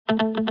May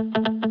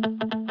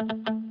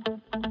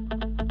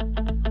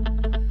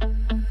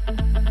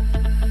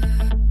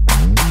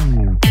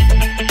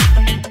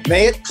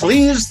it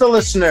please the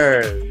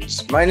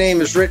listeners. My name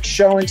is Rich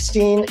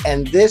Schoenstein,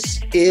 and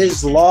this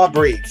is Law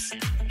Brief.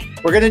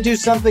 We're going to do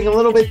something a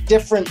little bit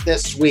different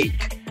this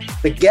week.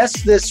 The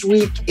guest this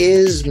week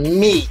is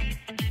me.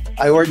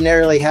 I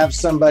ordinarily have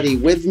somebody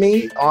with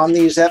me on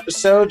these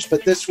episodes,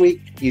 but this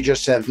week you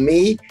just have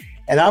me,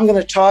 and I'm going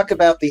to talk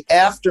about the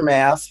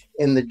aftermath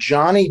in the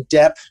Johnny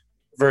Depp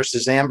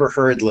versus Amber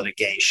Heard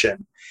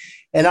litigation.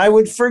 And I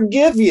would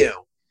forgive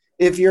you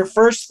if your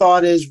first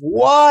thought is,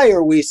 why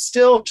are we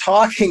still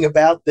talking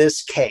about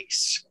this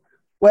case?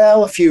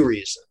 Well, a few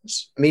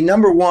reasons.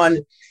 Number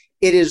one,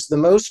 it is the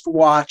most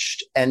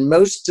watched and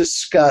most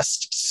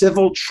discussed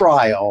civil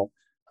trial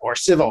or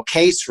civil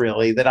case,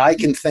 really, that I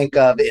can think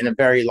of in a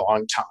very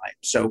long time.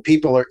 So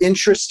people are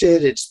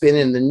interested. It's been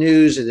in the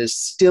news. It is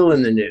still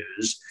in the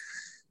news.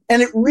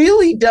 And it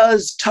really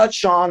does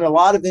touch on a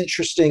lot of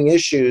interesting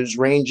issues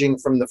ranging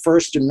from the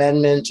First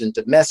Amendment and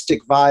domestic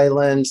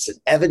violence and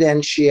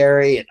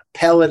evidentiary and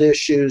appellate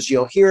issues.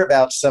 You'll hear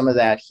about some of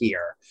that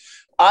here.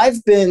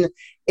 I've been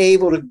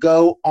able to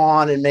go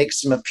on and make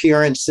some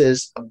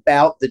appearances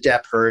about the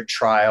Depp-Heard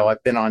trial.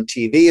 I've been on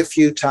TV a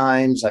few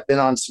times. I've been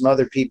on some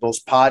other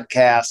people's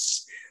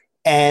podcasts.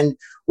 And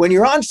when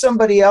you're on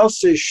somebody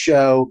else's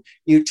show,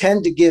 you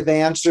tend to give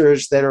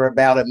answers that are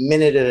about a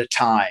minute at a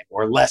time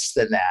or less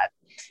than that.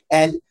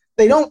 And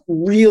they don't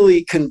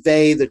really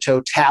convey the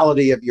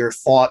totality of your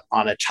thought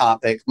on a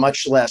topic,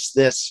 much less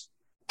this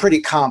pretty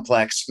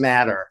complex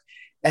matter.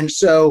 And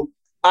so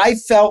I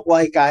felt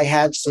like I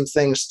had some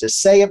things to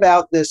say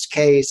about this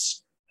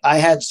case. I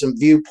had some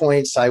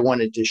viewpoints I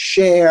wanted to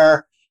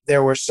share.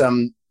 There were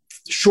some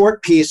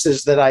short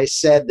pieces that I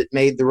said that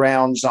made the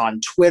rounds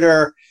on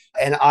Twitter,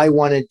 and I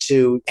wanted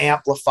to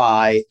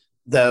amplify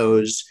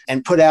those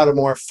and put out a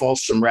more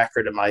fulsome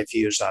record of my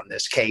views on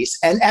this case.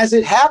 And as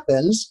it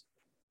happens,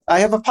 I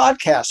have a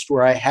podcast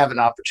where I have an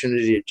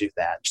opportunity to do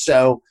that.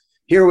 So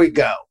here we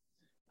go.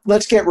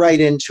 Let's get right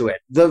into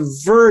it. The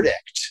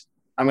verdict,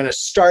 I'm going to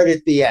start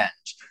at the end.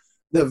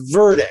 The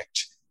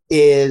verdict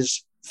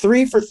is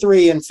 3 for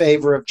 3 in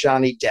favor of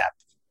Johnny Depp.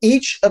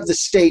 Each of the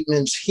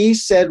statements he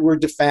said were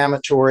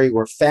defamatory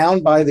were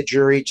found by the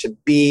jury to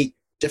be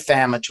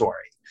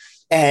defamatory.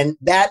 And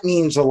that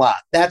means a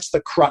lot. That's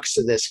the crux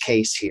of this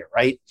case here,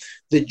 right?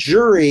 The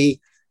jury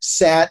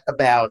sat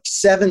about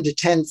 7 to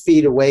 10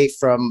 feet away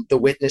from the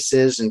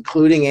witnesses,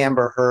 including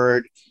Amber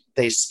Heard.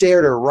 They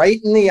stared her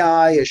right in the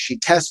eye as she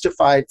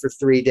testified for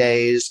 3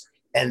 days,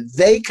 and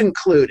they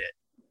concluded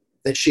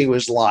that she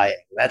was lying.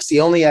 That's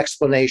the only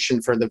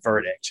explanation for the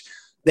verdict.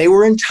 They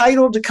were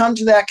entitled to come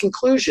to that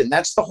conclusion.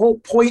 That's the whole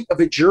point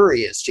of a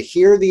jury, is to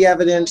hear the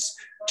evidence,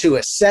 to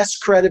assess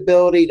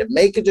credibility, to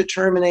make a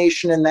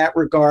determination in that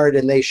regard,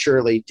 and they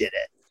surely did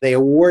it. They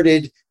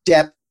awarded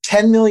Depp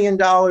 $10 million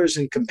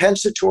in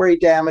compensatory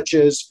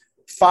damages,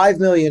 $5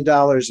 million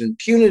in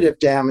punitive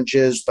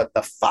damages, but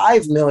the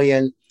 $5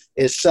 million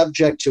is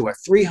subject to a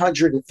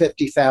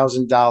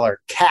 $350,000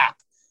 cap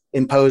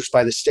imposed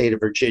by the state of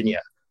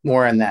Virginia.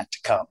 More on that to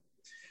come.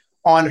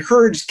 On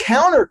Heard's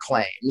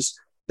counterclaims,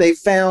 they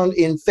found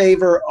in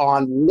favor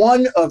on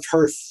one of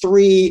her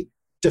 3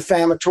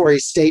 defamatory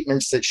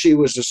statements that she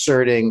was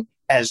asserting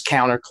as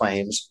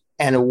counterclaims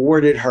and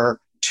awarded her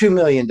 $2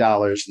 million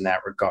in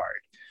that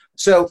regard.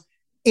 So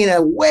in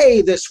a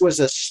way, this was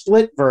a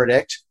split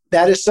verdict.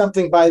 That is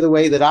something, by the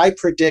way, that I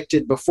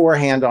predicted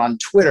beforehand on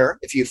Twitter.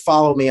 If you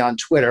follow me on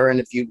Twitter, and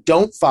if you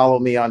don't follow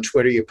me on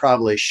Twitter, you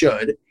probably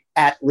should,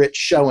 at Rich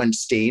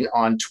Schoenstein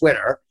on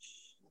Twitter.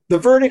 The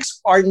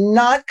verdicts are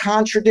not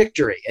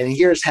contradictory, and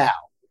here's how.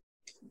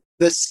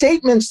 The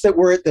statements that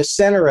were at the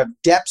center of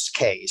Depp's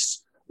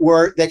case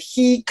were that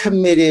he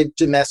committed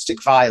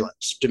domestic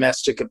violence,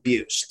 domestic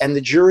abuse, and the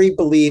jury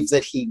believed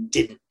that he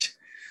didn't.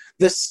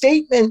 The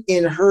statement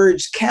in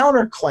Heard's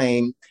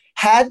counterclaim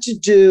had to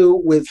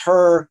do with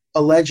her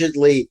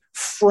allegedly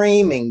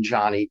framing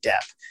Johnny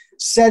Depp,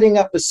 setting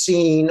up a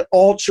scene,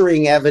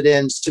 altering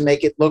evidence to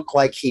make it look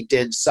like he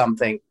did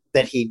something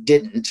that he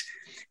didn't.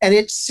 And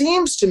it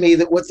seems to me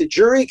that what the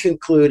jury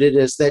concluded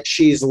is that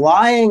she's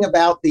lying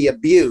about the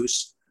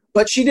abuse,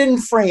 but she didn't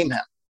frame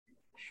him.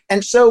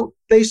 And so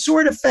they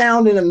sort of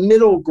found in a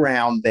middle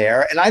ground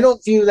there, and I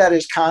don't view that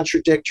as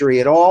contradictory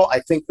at all.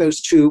 I think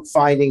those two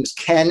findings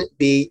can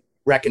be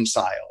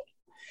reconciled.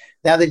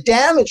 Now, the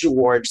damage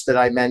awards that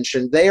I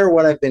mentioned, they are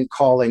what I've been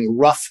calling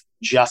rough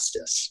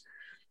justice.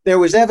 There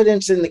was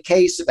evidence in the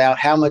case about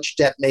how much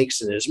Depp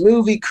makes in his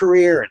movie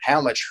career and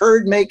how much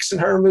Heard makes in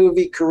her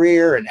movie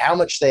career and how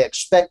much they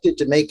expected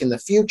to make in the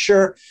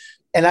future.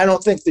 And I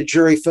don't think the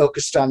jury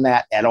focused on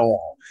that at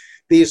all.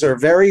 These are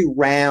very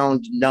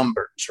round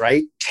numbers,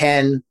 right?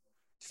 10,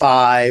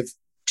 5,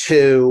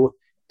 2,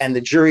 and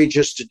the jury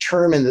just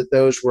determined that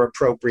those were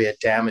appropriate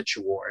damage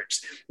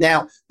awards.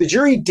 Now, the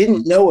jury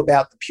didn't know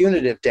about the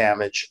punitive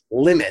damage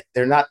limit.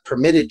 They're not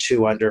permitted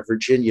to under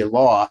Virginia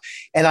law.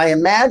 And I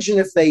imagine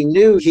if they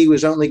knew he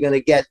was only going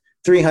to get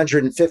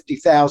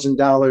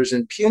 $350,000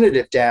 in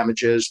punitive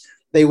damages,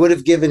 they would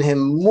have given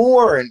him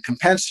more in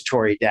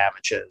compensatory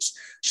damages.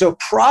 So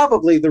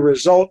probably the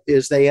result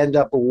is they end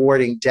up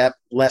awarding Depp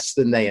less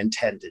than they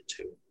intended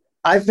to.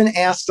 I've been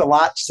asked a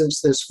lot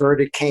since this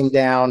verdict came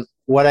down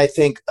what I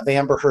think of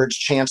Amber Heard's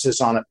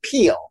chances on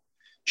appeal.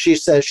 She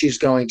says she's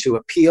going to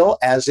appeal,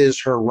 as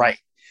is her right.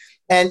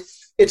 And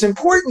it's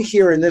important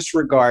here in this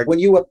regard, when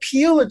you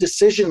appeal a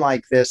decision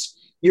like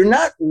this, you're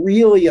not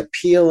really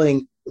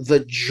appealing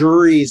the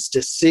jury's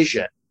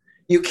decision.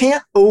 You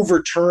can't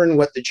overturn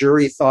what the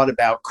jury thought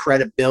about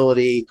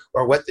credibility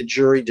or what the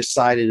jury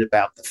decided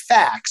about the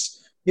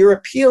facts. You're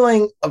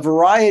appealing a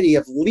variety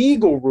of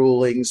legal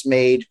rulings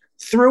made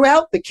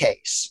throughout the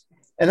case.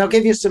 And I'll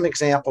give you some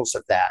examples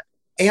of that.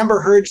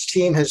 Amber Heard's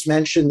team has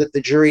mentioned that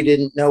the jury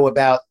didn't know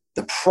about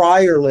the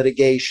prior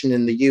litigation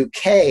in the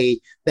UK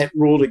that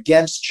ruled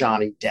against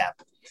Johnny Depp.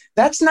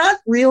 That's not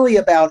really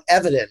about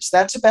evidence.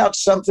 That's about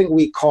something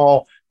we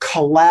call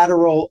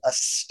collateral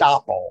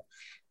estoppel.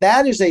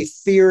 That is a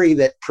theory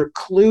that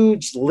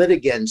precludes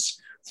litigants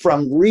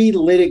from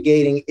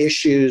relitigating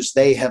issues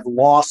they have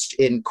lost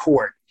in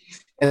court.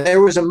 And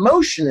there was a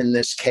motion in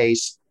this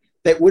case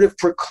that would have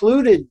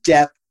precluded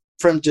Depp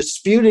from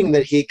disputing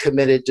that he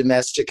committed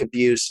domestic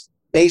abuse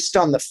based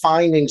on the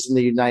findings in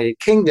the United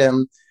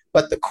Kingdom,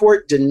 but the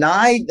court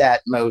denied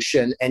that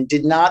motion and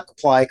did not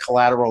apply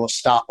collateral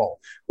estoppel.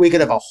 We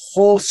could have a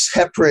whole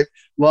separate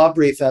law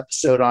brief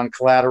episode on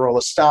collateral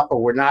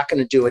estoppel. We're not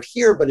going to do it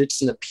here, but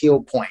it's an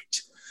appeal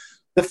point.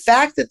 The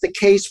fact that the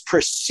case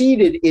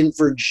proceeded in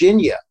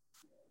Virginia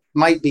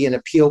might be an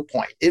appeal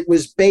point. It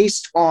was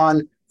based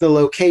on the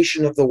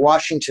location of the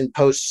Washington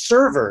Post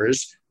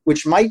servers,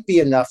 which might be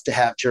enough to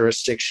have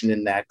jurisdiction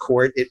in that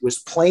court. It was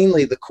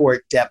plainly the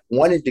court Depp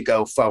wanted to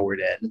go forward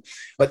in,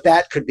 but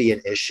that could be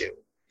an issue.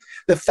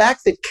 The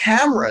fact that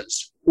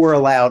cameras were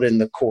allowed in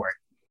the court,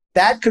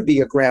 that could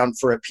be a ground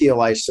for appeal,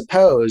 I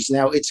suppose.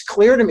 Now, it's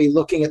clear to me,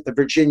 looking at the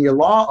Virginia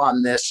law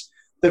on this,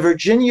 the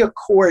Virginia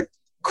court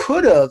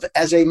could have,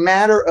 as a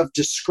matter of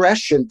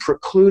discretion,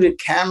 precluded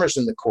cameras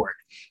in the court.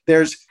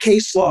 There's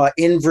case law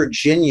in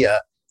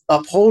Virginia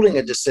upholding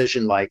a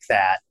decision like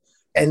that,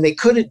 and they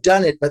could have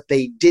done it, but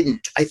they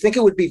didn't. I think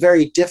it would be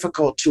very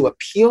difficult to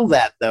appeal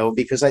that, though,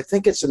 because I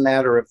think it's a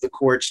matter of the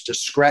court's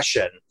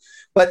discretion.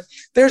 But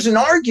there's an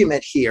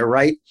argument here,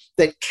 right,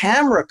 that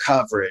camera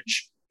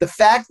coverage, the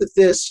fact that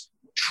this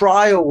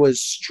trial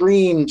was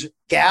streamed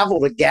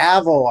gavel to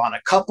gavel on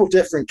a couple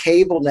different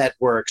cable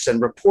networks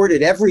and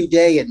reported every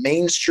day in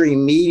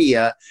mainstream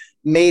media,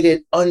 made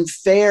it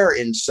unfair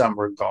in some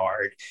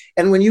regard.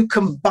 And when you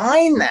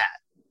combine that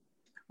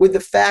with the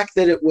fact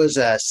that it was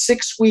a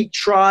 6-week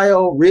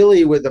trial,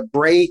 really with a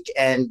break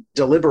and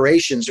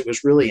deliberations, it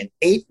was really an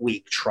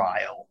 8-week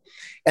trial.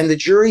 And the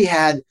jury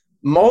had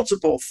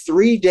multiple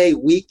 3-day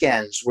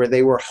weekends where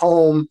they were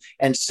home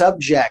and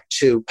subject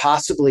to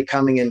possibly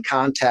coming in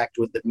contact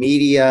with the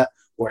media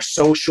or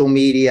social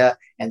media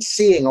and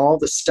seeing all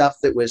the stuff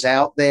that was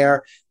out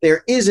there.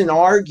 There is an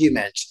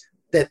argument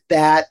that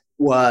that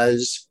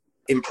was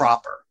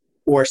improper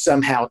or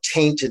somehow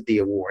tainted the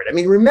award. I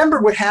mean, remember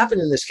what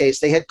happened in this case.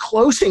 They had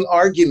closing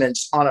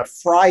arguments on a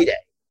Friday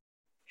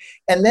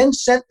and then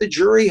sent the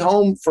jury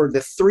home for the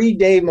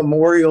 3-day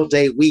Memorial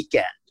Day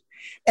weekend.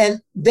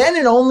 And then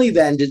and only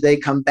then did they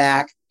come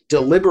back,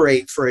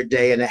 deliberate for a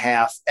day and a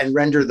half, and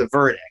render the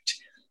verdict.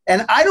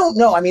 And I don't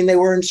know. I mean, they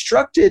were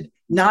instructed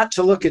not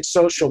to look at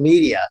social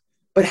media,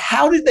 but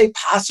how did they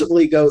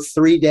possibly go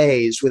 3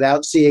 days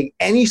without seeing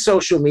any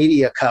social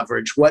media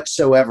coverage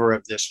whatsoever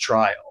of this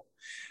trial?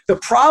 The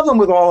problem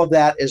with all of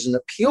that as an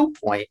appeal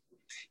point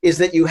is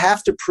that you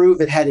have to prove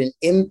it had an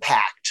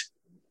impact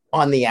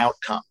on the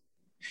outcome.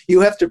 You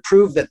have to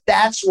prove that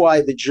that's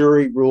why the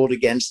jury ruled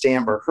against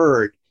Amber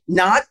Heard,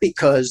 not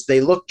because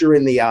they looked her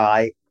in the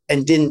eye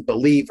and didn't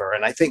believe her.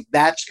 And I think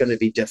that's going to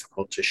be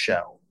difficult to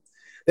show.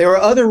 There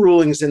are other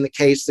rulings in the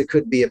case that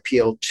could be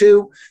appealed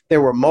too.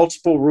 There were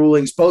multiple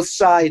rulings. Both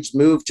sides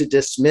moved to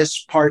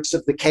dismiss parts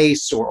of the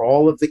case or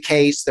all of the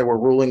case. There were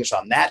rulings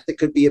on that that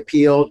could be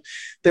appealed.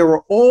 There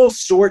were all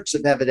sorts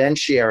of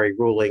evidentiary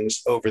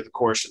rulings over the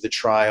course of the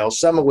trial,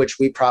 some of which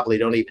we probably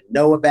don't even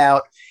know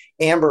about.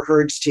 Amber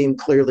Heard's team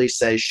clearly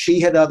says she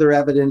had other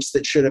evidence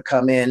that should have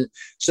come in,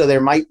 so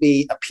there might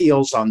be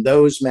appeals on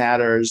those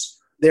matters.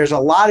 There's a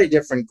lot of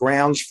different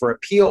grounds for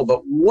appeal,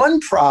 but one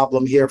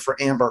problem here for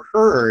Amber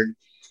Heard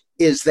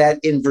is that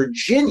in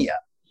Virginia,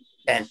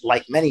 and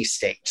like many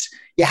states,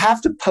 you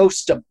have to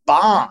post a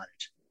bond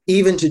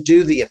even to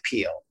do the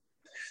appeal.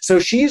 So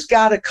she's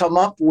got to come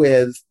up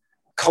with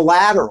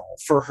collateral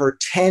for her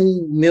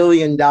 $10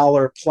 million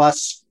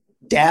plus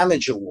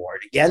damage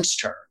award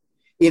against her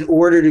in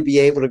order to be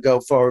able to go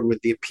forward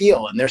with the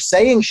appeal. And they're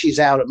saying she's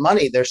out of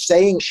money. They're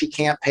saying she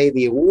can't pay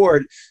the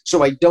award.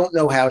 So I don't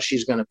know how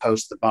she's going to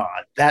post the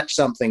bond. That's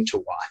something to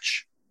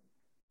watch.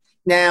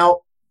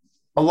 Now,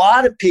 a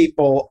lot of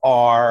people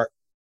are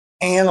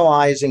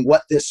analyzing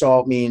what this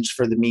all means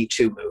for the Me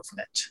Too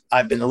movement.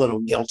 I've been a little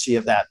guilty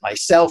of that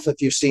myself,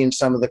 if you've seen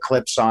some of the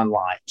clips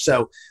online.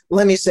 So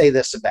let me say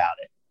this about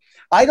it.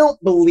 I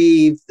don't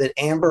believe that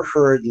Amber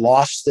Heard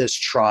lost this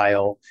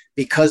trial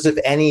because of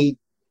any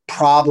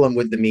problem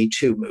with the Me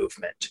Too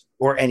movement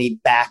or any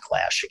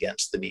backlash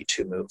against the Me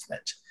Too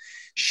movement.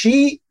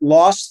 She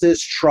lost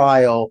this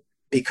trial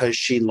because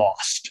she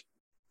lost.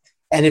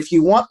 And if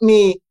you want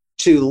me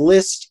to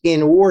list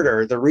in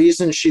order the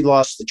reason she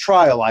lost the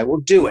trial, I will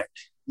do it.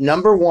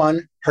 Number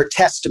one, her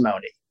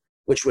testimony,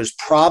 which was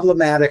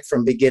problematic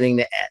from beginning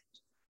to end.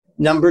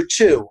 Number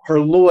two, her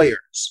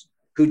lawyers,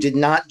 who did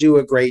not do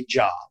a great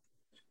job.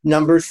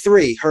 Number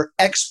three, her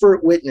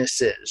expert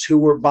witnesses, who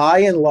were by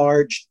and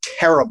large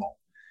terrible,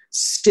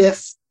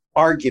 stiff,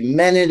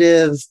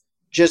 argumentative,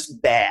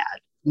 just bad.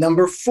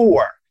 Number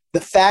four, the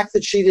fact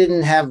that she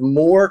didn't have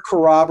more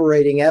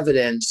corroborating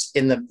evidence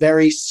in the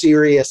very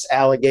serious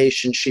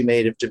allegations she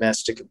made of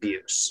domestic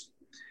abuse.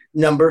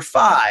 Number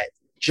five,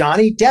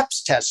 Johnny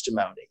Depp's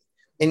testimony.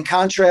 In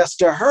contrast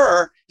to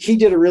her, he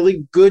did a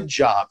really good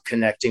job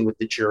connecting with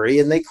the jury,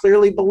 and they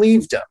clearly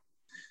believed him.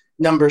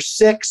 Number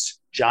six,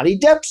 Johnny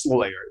Depp's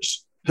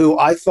lawyers, who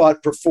I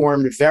thought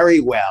performed very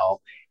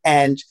well.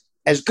 And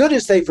as good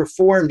as they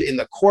performed in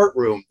the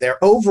courtroom,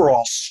 their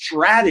overall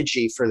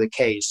strategy for the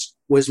case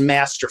was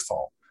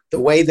masterful. The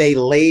way they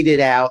laid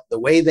it out, the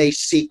way they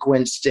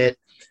sequenced it,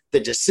 the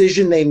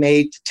decision they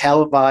made to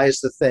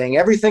televise the thing,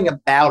 everything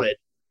about it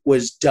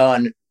was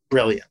done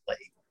brilliantly.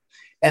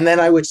 And then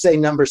I would say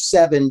number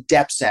seven,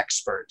 Depp's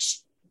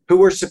experts, who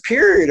were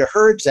superior to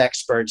Heard's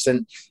experts.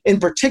 And in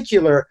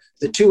particular,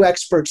 the two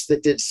experts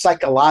that did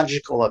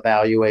psychological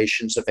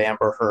evaluations of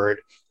Amber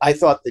Heard, I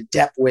thought the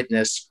Depp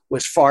witness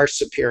was far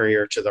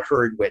superior to the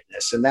Heard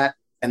witness, and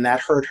that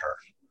hurt her.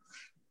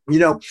 You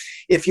know,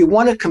 if you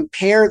want to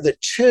compare the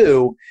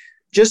two,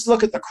 just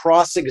look at the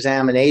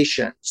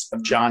cross-examinations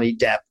of Johnny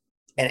Depp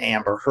and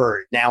Amber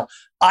Heard. Now,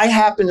 I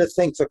happen to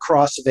think the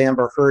cross of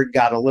Amber Heard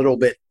got a little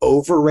bit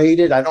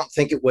overrated. I don't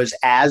think it was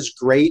as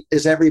great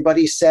as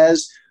everybody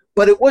says,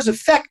 but it was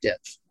effective.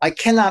 I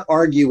cannot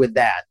argue with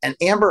that. And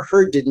Amber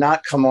Heard did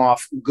not come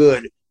off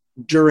good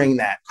during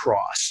that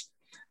cross.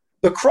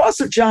 The cross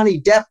of Johnny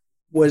Depp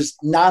was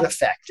not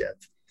effective.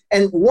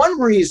 And one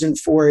reason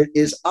for it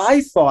is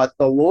I thought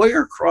the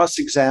lawyer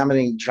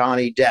cross-examining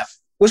Johnny Depp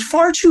was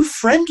far too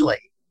friendly.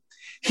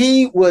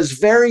 He was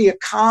very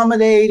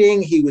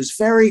accommodating. He was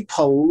very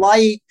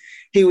polite.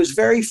 He was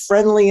very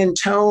friendly in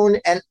tone.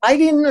 And I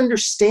didn't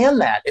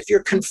understand that. If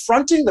you're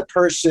confronting the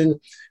person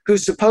who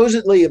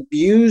supposedly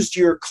abused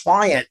your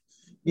client,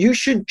 you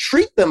should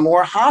treat them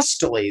more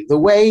hostilely, the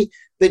way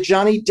that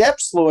Johnny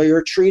Depp's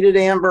lawyer treated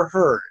Amber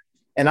Heard.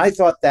 And I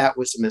thought that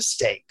was a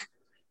mistake.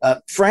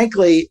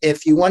 Frankly,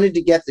 if you wanted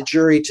to get the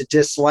jury to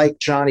dislike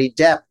Johnny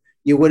Depp,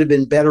 you would have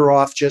been better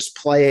off just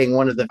playing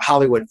one of the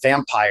Hollywood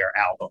Vampire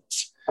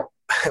albums,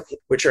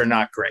 which are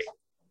not great.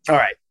 All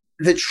right.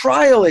 The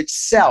trial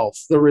itself,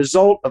 the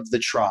result of the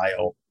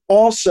trial,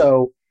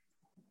 also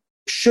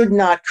should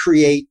not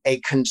create a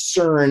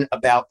concern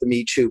about the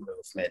Me Too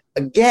movement.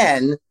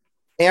 Again,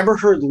 Amber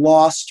Heard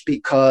lost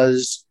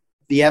because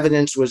the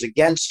evidence was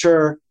against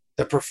her.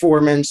 The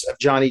performance of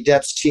Johnny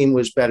Depp's team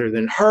was better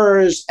than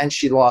hers, and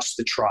she lost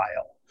the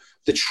trial.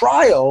 The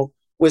trial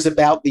was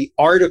about the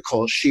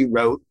article she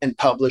wrote and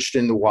published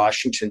in the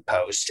Washington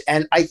Post,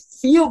 and I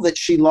feel that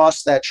she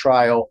lost that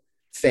trial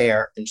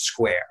fair and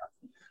square.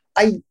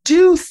 I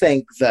do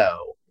think,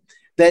 though,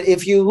 that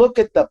if you look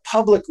at the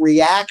public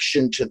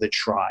reaction to the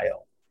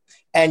trial,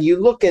 and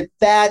you look at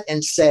that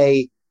and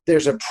say,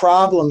 there's a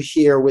problem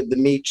here with the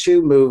Me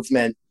Too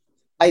movement,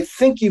 I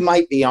think you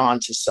might be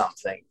onto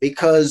something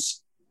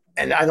because,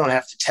 and I don't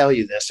have to tell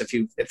you this, if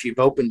you've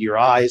opened your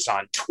eyes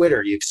on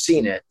Twitter, you've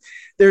seen it.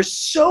 There's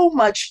so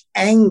much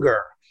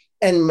anger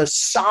and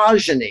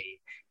misogyny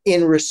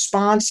in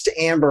response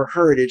to Amber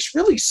Heard. It's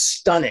really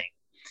stunning.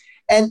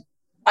 And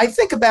I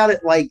think about it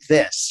like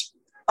this.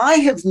 I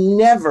have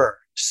never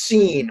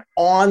seen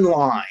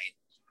online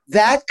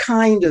that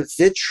kind of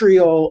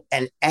vitriol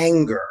and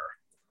anger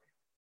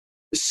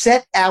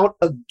set out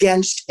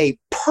against a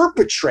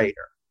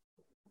perpetrator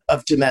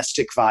of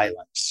domestic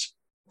violence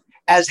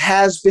as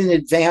has been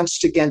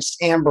advanced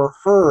against Amber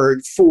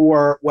Heard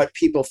for what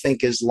people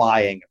think is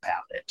lying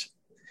about it.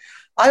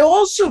 I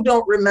also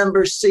don't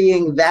remember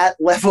seeing that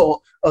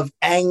level of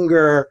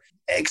anger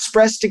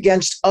expressed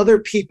against other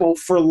people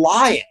for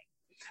lying.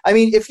 I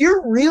mean, if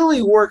you're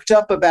really worked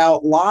up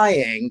about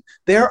lying,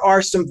 there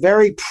are some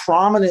very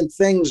prominent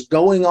things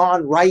going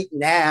on right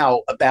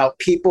now about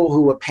people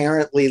who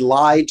apparently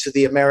lied to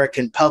the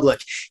American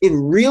public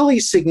in really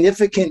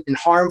significant and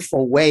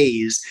harmful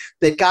ways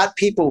that got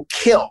people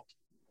killed.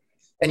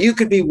 And you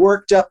could be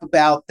worked up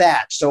about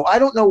that. So I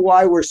don't know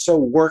why we're so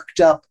worked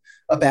up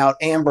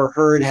about Amber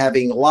Heard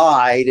having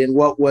lied in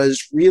what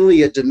was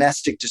really a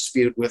domestic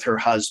dispute with her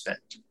husband.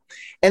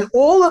 And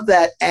all of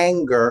that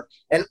anger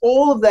and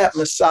all of that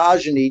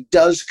misogyny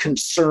does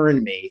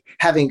concern me,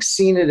 having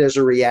seen it as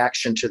a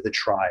reaction to the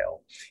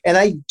trial. And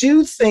I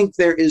do think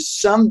there is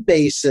some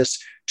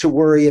basis to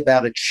worry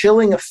about a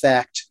chilling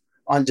effect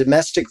on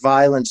domestic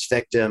violence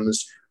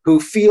victims who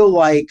feel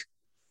like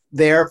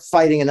they're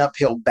fighting an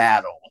uphill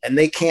battle and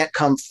they can't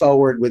come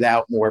forward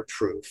without more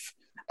proof.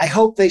 I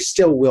hope they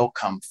still will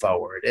come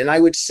forward. And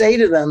I would say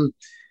to them,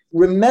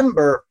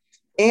 remember,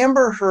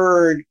 Amber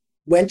Heard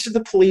went to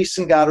the police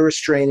and got a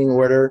restraining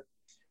order.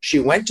 She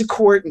went to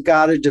court and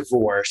got a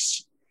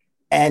divorce.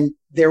 And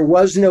there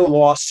was no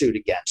lawsuit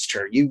against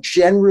her. You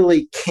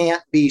generally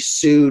can't be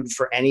sued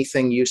for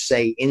anything you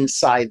say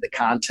inside the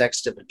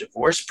context of a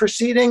divorce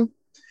proceeding.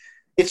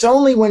 It's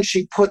only when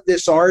she put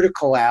this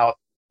article out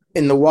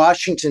in the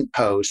Washington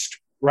Post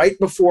right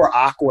before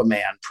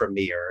Aquaman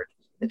premiered,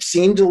 it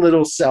seemed a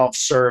little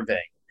self-serving.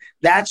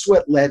 That's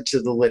what led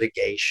to the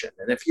litigation.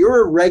 And if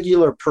you're a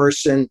regular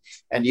person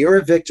and you're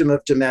a victim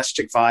of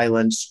domestic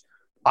violence,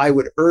 I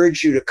would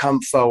urge you to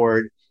come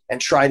forward and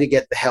try to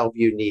get the help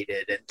you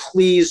needed. And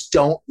please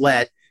don't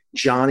let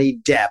Johnny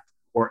Depp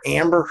or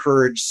Amber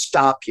Heard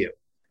stop you.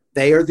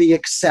 They are the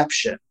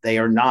exception. They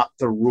are not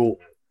the rule.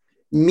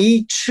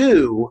 Me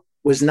Too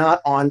was not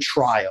on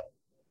trial.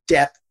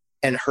 Depp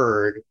and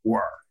Heard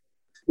were.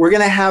 We're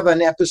going to have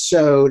an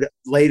episode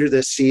later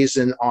this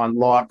season on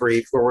Law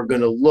Brief where we're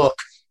going to look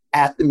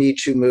at the Me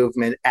Too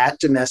movement, at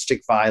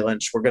domestic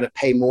violence. We're going to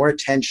pay more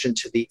attention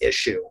to the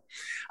issue.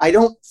 I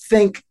don't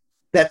think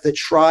that the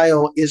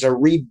trial is a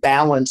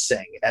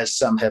rebalancing, as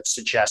some have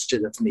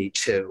suggested of Me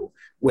Too,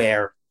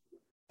 where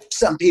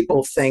some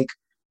people think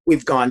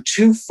we've gone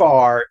too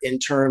far in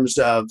terms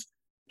of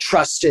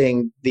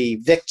trusting the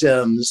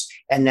victims,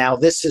 and now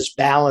this has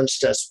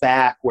balanced us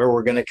back where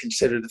we're going to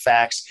consider the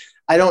facts.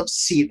 I don't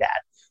see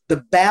that.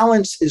 The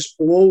balance is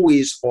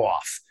always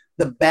off.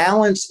 The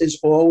balance is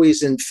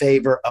always in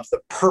favor of the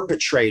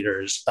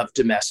perpetrators of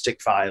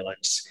domestic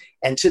violence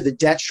and to the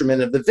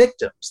detriment of the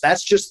victims.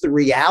 That's just the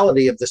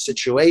reality of the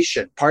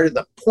situation. Part of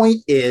the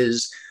point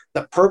is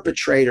the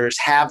perpetrators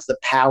have the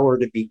power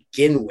to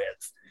begin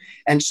with.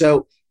 And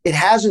so it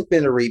hasn't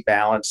been a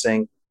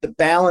rebalancing. The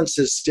balance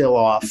is still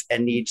off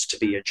and needs to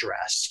be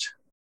addressed.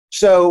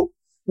 So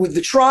with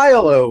the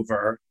trial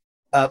over,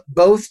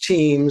 both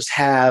teams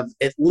have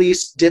at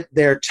least dipped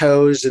their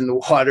toes in the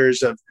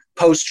waters of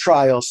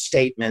post-trial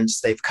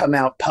statements. They've come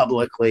out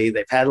publicly.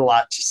 They've had a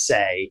lot to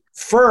say.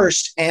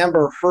 First,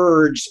 Amber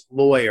Heard's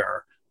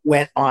lawyer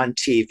went on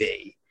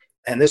TV,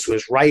 and this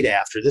was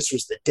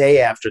the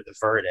day after the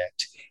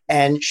verdict.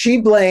 And she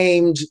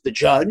blamed the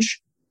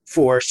judge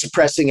for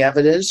suppressing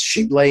evidence.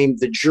 She blamed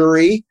the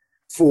jury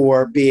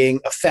for being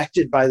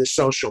affected by the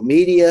social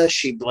media.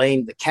 She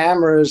blamed the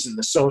cameras and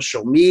the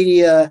social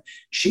media.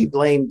 She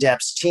blamed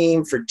Depp's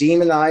team for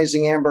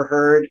demonizing Amber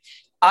Heard.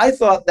 I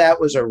thought that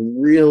was a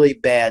really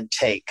bad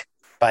take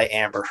by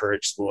Amber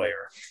Heard's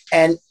lawyer.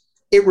 And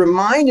it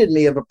reminded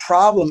me of a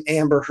problem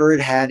Amber Heard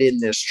had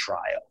in this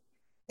trial.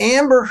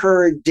 Amber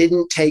Heard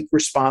didn't take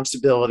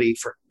responsibility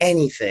for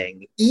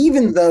anything,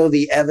 even though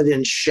the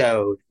evidence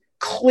showed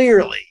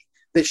clearly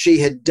that she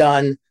had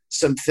done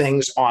some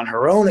things on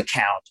her own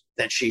account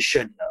that she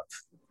shouldn't have.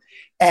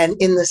 And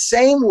in the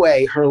same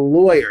way, her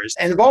lawyers,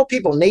 and of all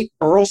people, Nate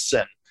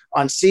Burleson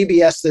on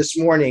CBS This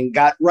Morning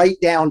got right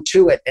down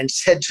to it and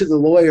said to the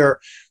lawyer,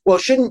 well,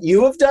 shouldn't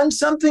you have done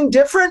something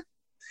different?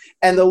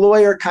 And the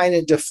lawyer kind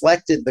of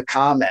deflected the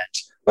comment.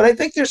 But I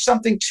think there's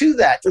something to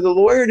that. For the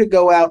lawyer to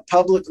go out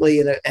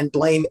publicly and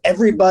blame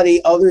everybody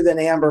other than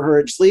Amber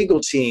Heard's legal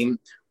team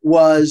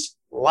was,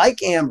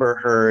 like Amber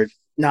Heard,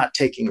 not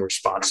taking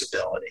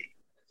responsibility.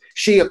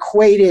 She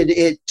equated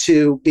it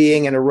to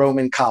being in a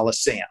Roman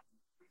Colosseum.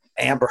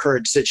 Amber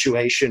Heard's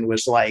situation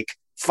was like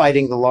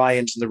fighting the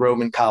lions in the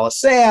Roman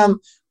Colosseum,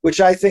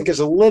 which I think is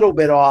a little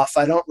bit off.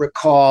 I don't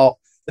recall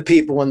the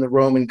people in the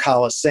Roman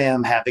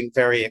Colosseum having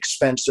very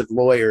expensive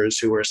lawyers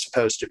who were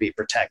supposed to be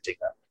protecting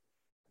them.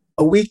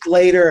 A week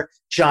later,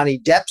 Johnny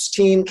Depp's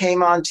team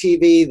came on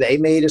TV. They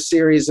made a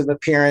series of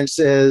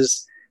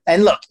appearances.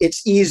 And look,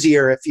 it's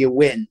easier if you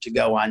win to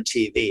go on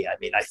TV. I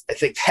mean,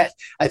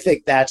 I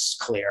think that's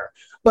clear.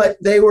 But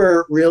they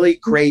were really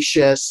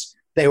gracious.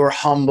 They were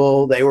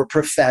humble. They were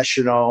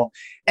professional.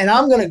 And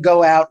I'm going to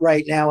go out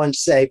right now and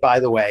say, by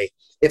the way,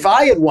 if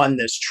I had won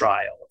this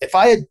trial, if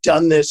I had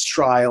done this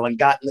trial and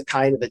gotten the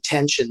kind of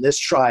attention this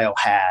trial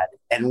had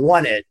and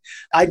won it,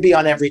 I'd be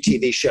on every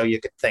TV show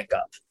you could think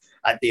of.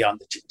 I'd be on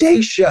the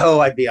Today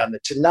Show. I'd be on the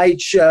Tonight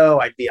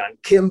Show. I'd be on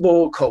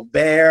Kimball,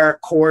 Colbert,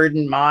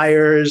 Corden,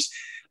 Myers.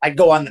 I'd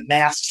go on The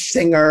Masked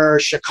Singer,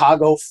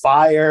 Chicago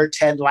Fire,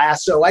 Ted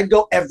Lasso. I'd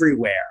go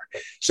everywhere.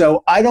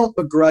 So I don't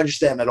begrudge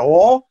them at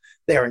all.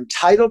 They're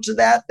entitled to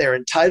that. They're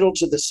entitled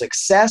to the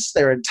success.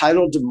 They're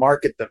entitled to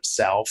market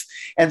themselves.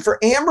 And for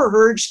Amber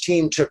Heard's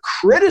team to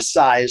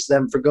criticize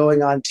them for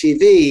going on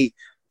TV,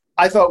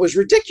 I thought was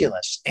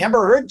ridiculous.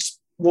 Amber Heard's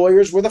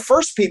lawyers were the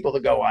first people to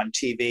go on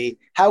TV.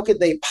 How could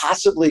they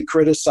possibly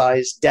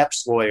criticize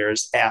Depp's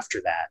lawyers after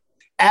that?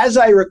 As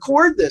I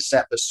record this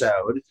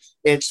episode,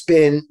 it's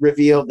been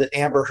revealed that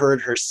Amber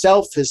Heard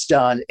herself has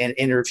done an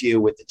interview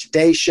with the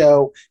Today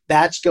Show.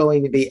 That's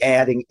going to be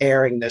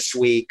airing this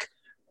week.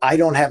 I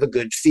don't have a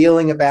good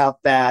feeling about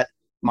that.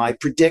 My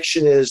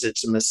prediction is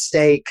it's a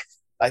mistake.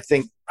 I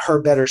think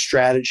her better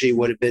strategy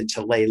would have been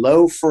to lay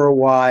low for a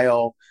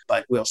while,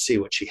 but we'll see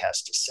what she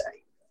has to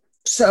say.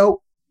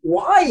 So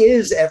why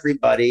is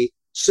everybody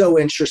so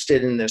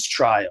interested in this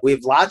trial? We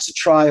have lots of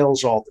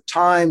trials all the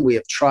time. We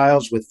have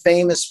trials with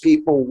famous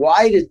people.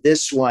 Why did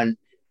this one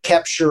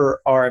capture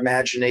our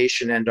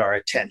imagination and our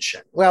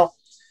attention? Well,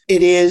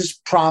 it is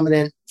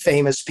prominent,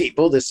 famous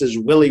people. This is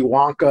Willy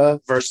Wonka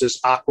versus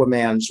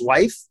Aquaman's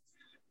wife.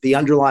 The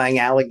underlying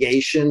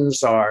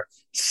allegations are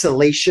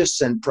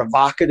salacious and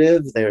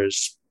provocative.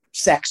 There's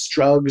sex,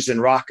 drugs,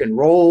 and rock and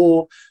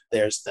roll.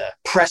 There's the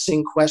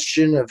pressing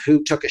question of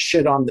who took a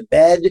shit on the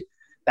bed.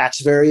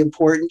 That's very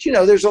important.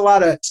 There's a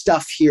lot of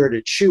stuff here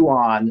to chew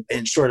on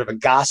in sort of a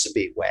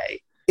gossipy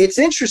way. It's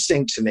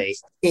interesting to me,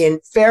 in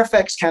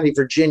Fairfax County,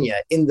 Virginia,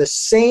 in the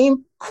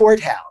same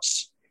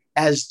courthouse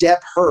as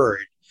Depp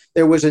Heard,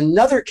 there was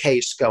another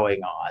case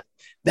going on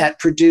that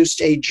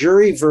produced a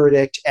jury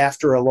verdict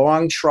after a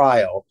long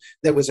trial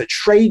that was a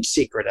trade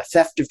secret, a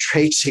theft of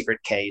trade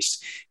secret case.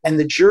 And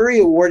the jury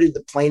awarded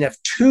the plaintiff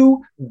 $2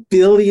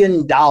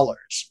 billion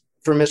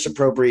for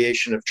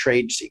misappropriation of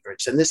trade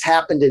secrets. And this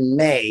happened in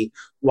May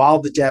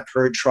while the Depp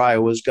Heard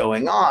trial was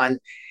going on.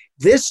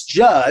 This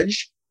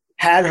judge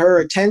had her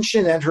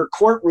attention and her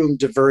courtroom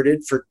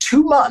diverted for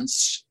 2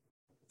 months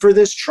for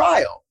this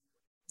trial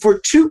for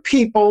two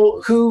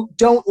people who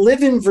don't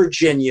live in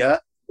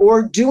Virginia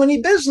or do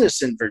any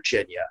business in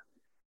Virginia.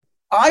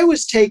 I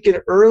was taken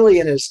early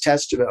in his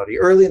testimony,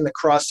 early in the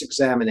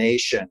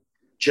cross-examination.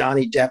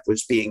 Johnny Depp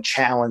was being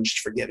challenged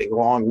for giving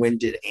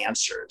long-winded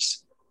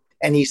answers.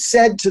 And he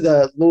said to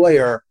the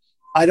lawyer,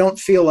 "I don't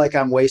feel like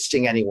I'm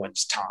wasting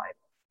anyone's time."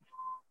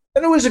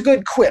 And it was a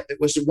good quip. It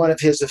was one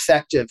of his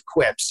effective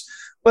quips.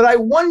 But I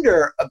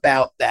wonder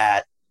about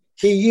that.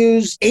 He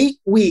used 8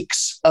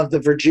 weeks of the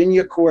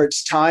Virginia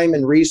court's time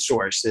and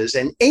resources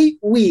and 8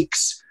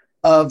 weeks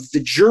of the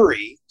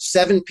jury,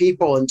 7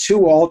 people and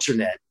 2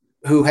 alternate,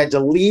 who had to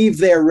leave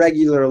their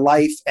regular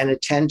life and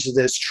attend to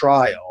this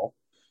trial,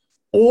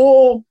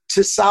 all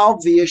to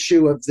solve the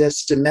issue of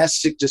this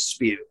domestic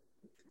dispute.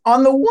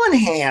 On the one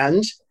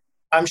hand,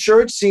 I'm sure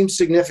it seems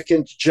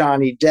significant to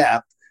Johnny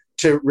Depp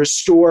to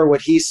restore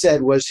what he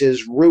said was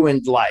his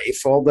ruined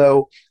life,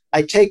 although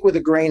I take with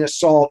a grain of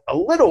salt a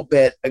little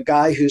bit a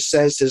guy who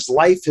says his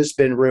life has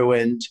been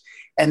ruined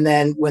and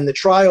then when the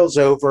trial's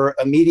over,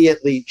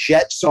 immediately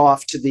jets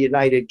off to the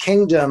United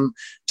Kingdom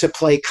to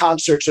play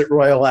concerts at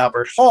Royal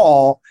Albert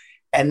Hall.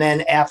 And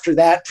then after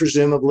that,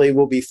 presumably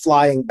will be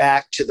flying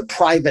back to the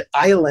private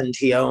island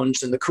he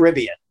owns in the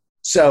Caribbean.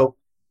 So,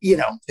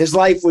 his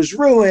life was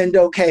ruined.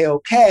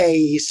 Okay.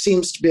 He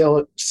seems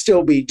to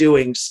still be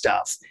doing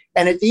stuff.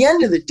 And at the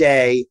end of the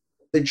day,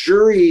 the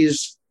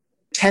jury's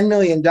 $10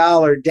 million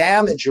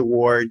damage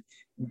award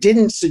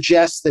didn't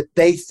suggest that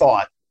they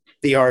thought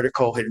the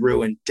article had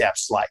ruined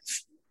Depp's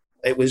life.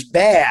 It was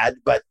bad,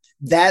 but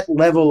that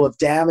level of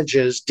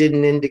damages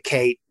didn't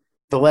indicate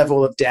the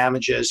level of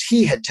damages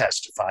he had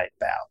testified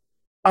about.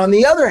 On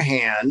the other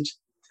hand,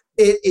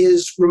 it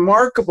is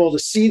remarkable to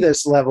see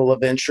this level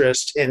of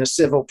interest in a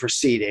civil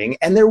proceeding,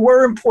 and there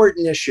were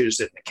important issues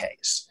in the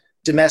case.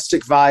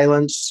 Domestic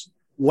violence.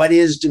 What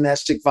is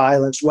domestic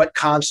violence? What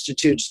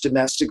constitutes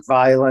domestic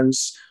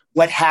violence?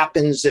 What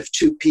happens if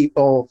 2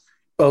 people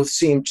both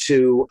seem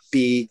to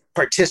be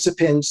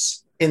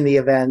participants in the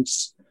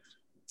events?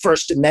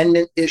 First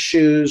Amendment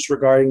issues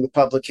regarding the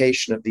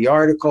publication of the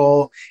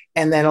article,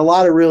 and then a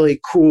lot of really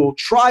cool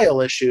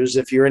trial issues,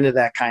 if you're into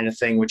that kind of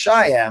thing, which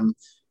I am,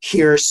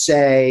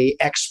 hearsay,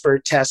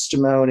 expert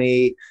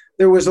testimony.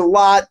 There was a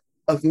lot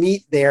of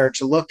meat there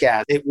to look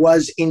at. It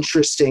was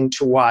interesting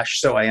to watch,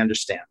 so I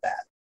understand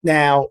that.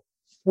 Now,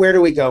 where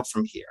do we go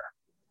from here?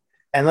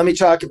 And let me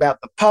talk about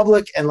the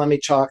public and let me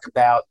talk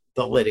about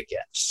the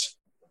litigants.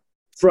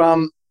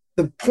 From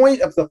the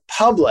point of the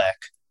public,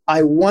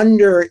 I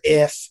wonder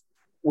if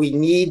we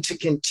need to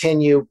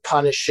continue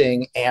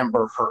punishing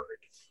Amber Heard.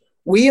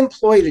 We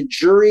employed a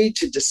jury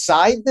to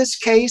decide this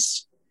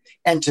case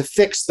and to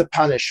fix the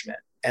punishment.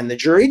 And the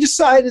jury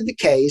decided the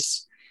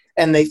case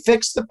and they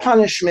fixed the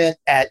punishment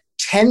at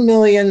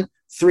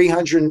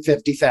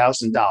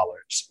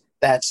 $10,350,000.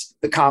 That's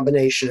the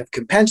combination of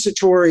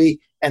compensatory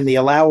and the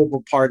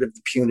allowable part of the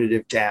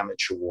punitive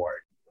damage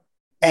award.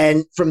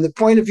 And from the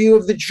point of view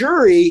of the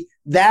jury,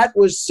 that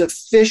was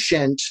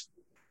sufficient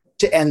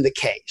to end the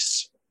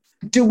case.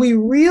 Do we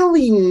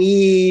really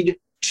need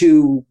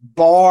to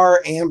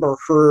bar Amber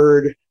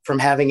Heard from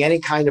having any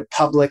kind of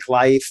public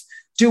life?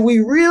 Do we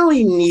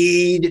really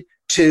need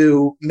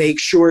to make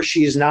sure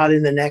she's not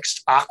in the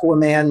next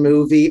Aquaman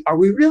movie? Are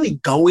we really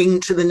going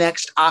to the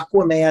next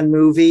Aquaman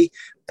movie?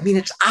 I mean,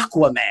 it's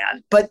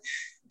Aquaman, but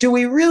do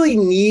we really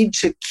need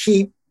to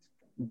keep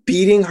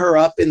beating her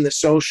up in the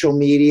social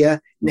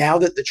media now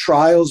that the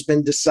trial's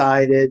been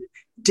decided?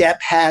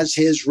 Depp has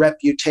his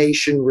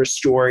reputation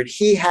restored.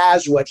 He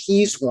has what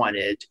he's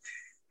wanted.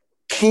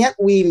 Can't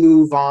we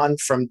move on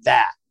from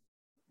that?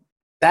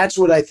 That's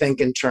what I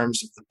think in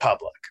terms of the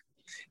public.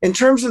 In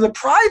terms of the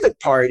private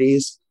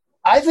parties,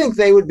 I think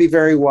they would be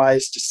very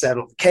wise to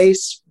settle the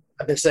case.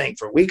 I've been saying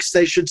for weeks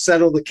they should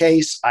settle the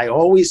case. I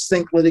always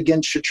think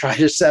litigants should try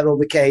to settle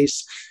the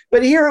case.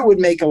 But here it would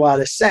make a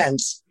lot of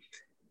sense.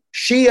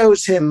 She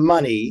owes him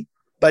money,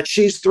 but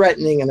she's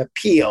threatening an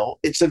appeal.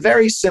 It's a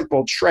very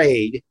simple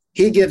trade.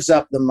 He gives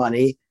up the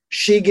money.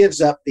 She gives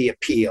up the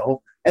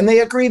appeal. And they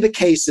agree the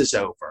case is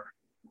over.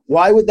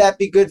 Why would that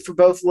be good for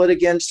both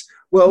litigants?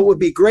 Well, it would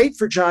be great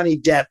for Johnny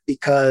Depp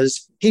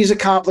because he's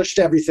accomplished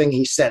everything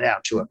he set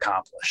out to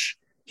accomplish.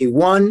 He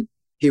won,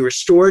 he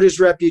restored his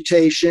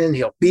reputation,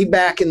 he'll be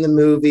back in the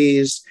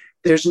movies.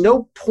 There's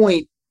no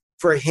point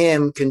for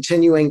him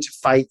continuing to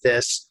fight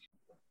this.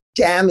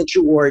 Damage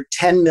award,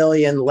 $10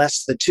 million,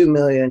 less the $2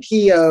 million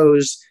he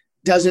owes,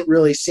 doesn't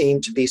really seem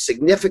to be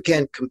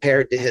significant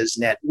compared to his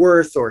net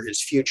worth or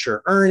his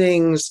future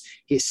earnings.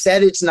 He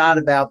said it's not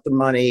about the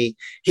money.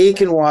 He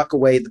can walk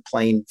away the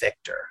plain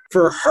victor.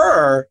 For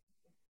her,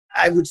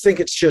 I would think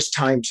it's just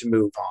time to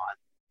move on.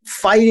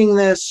 Fighting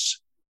this,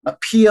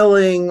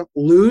 appealing,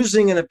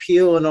 losing an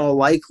appeal in all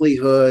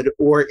likelihood,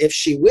 or if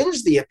she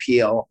wins the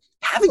appeal,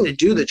 having to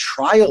do the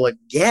trial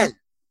again,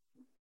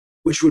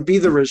 which would be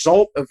the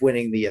result of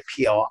winning the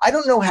appeal. I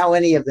don't know how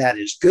any of that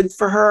is good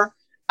for her.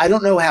 I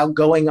don't know how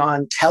going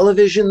on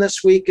television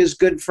this week is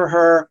good for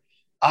her.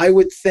 I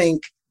would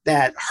think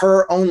that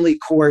her only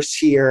course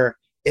here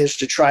is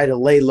to try to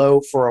lay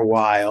low for a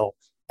while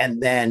and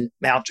then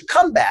mount a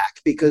comeback,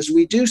 because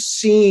we do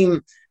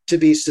seem to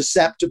be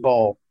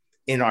susceptible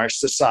in our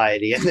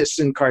society, in this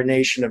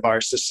incarnation of our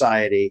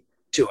society,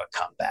 to a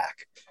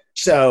comeback.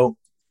 So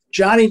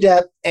Johnny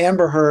Depp,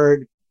 Amber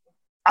Heard,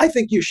 I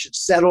think you should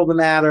settle the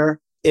matter.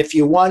 If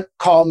you want,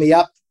 call me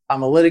up.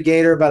 I'm a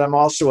litigator, but I'm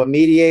also a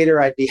mediator.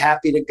 I'd be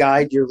happy to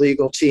guide your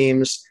legal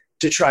teams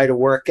to try to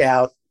work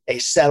out a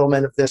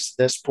settlement of this at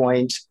this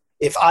point.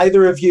 If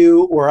either of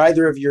you or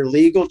either of your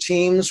legal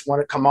teams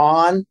want to come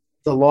on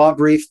the Law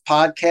Brief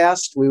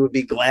podcast, we would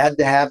be glad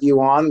to have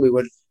you on. We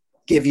would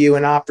give you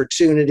an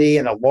opportunity,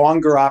 and a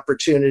longer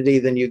opportunity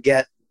than you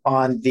get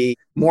on the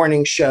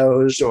morning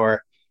shows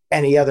or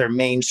any other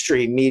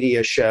mainstream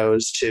media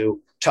shows,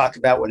 to talk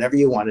about whatever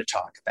you want to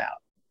talk about.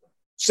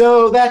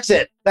 So that's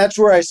it. That's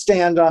where I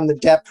stand on the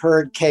Depp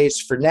Heard case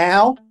for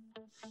now.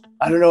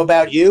 I don't know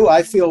about you.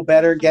 I feel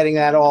better getting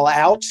that all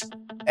out,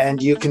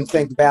 and you can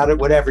think about it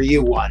whatever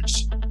you want.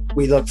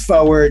 We look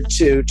forward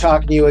to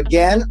talking to you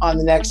again on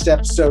the next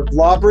episode of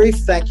Law Brief.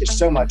 Thank you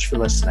so much for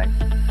listening.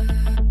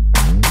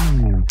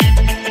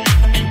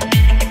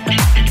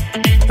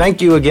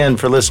 Thank you again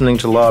for listening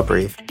to Law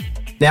Brief.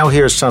 Now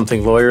here's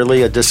something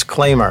lawyerly, a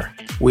disclaimer.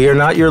 We are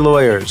not your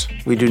lawyers.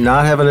 We do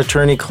not have an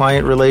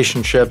attorney-client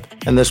relationship,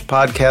 and this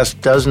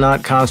podcast does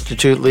not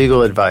constitute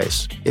legal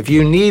advice. If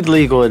you need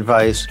legal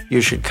advice,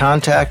 you should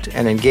contact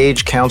and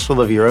engage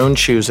counsel of your own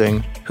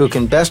choosing, who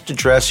can best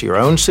address your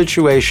own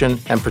situation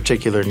and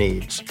particular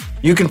needs.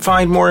 You can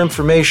find more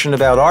information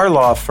about our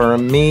law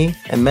firm, me,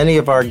 and many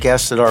of our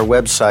guests at our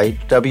website,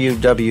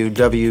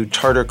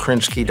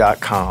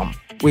 www.tartarkrinsky.com.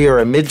 We are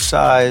a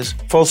mid-size,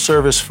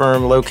 full-service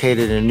firm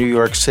located in New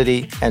York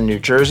City and New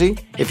Jersey.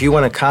 If you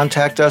want to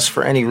contact us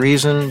for any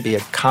reason, be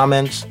it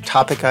comments,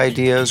 topic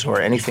ideas, or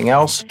anything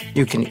else,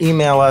 you can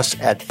email us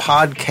at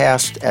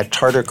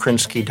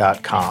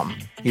podcast@tartarkrinsky.com.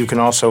 You can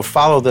also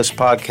follow this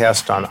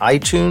podcast on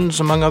iTunes,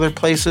 among other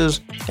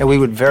places, and we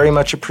would very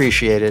much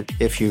appreciate it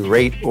if you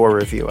rate or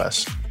review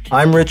us.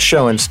 I'm Rich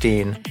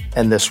Schoenstein,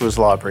 and this was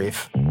Law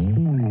Brief.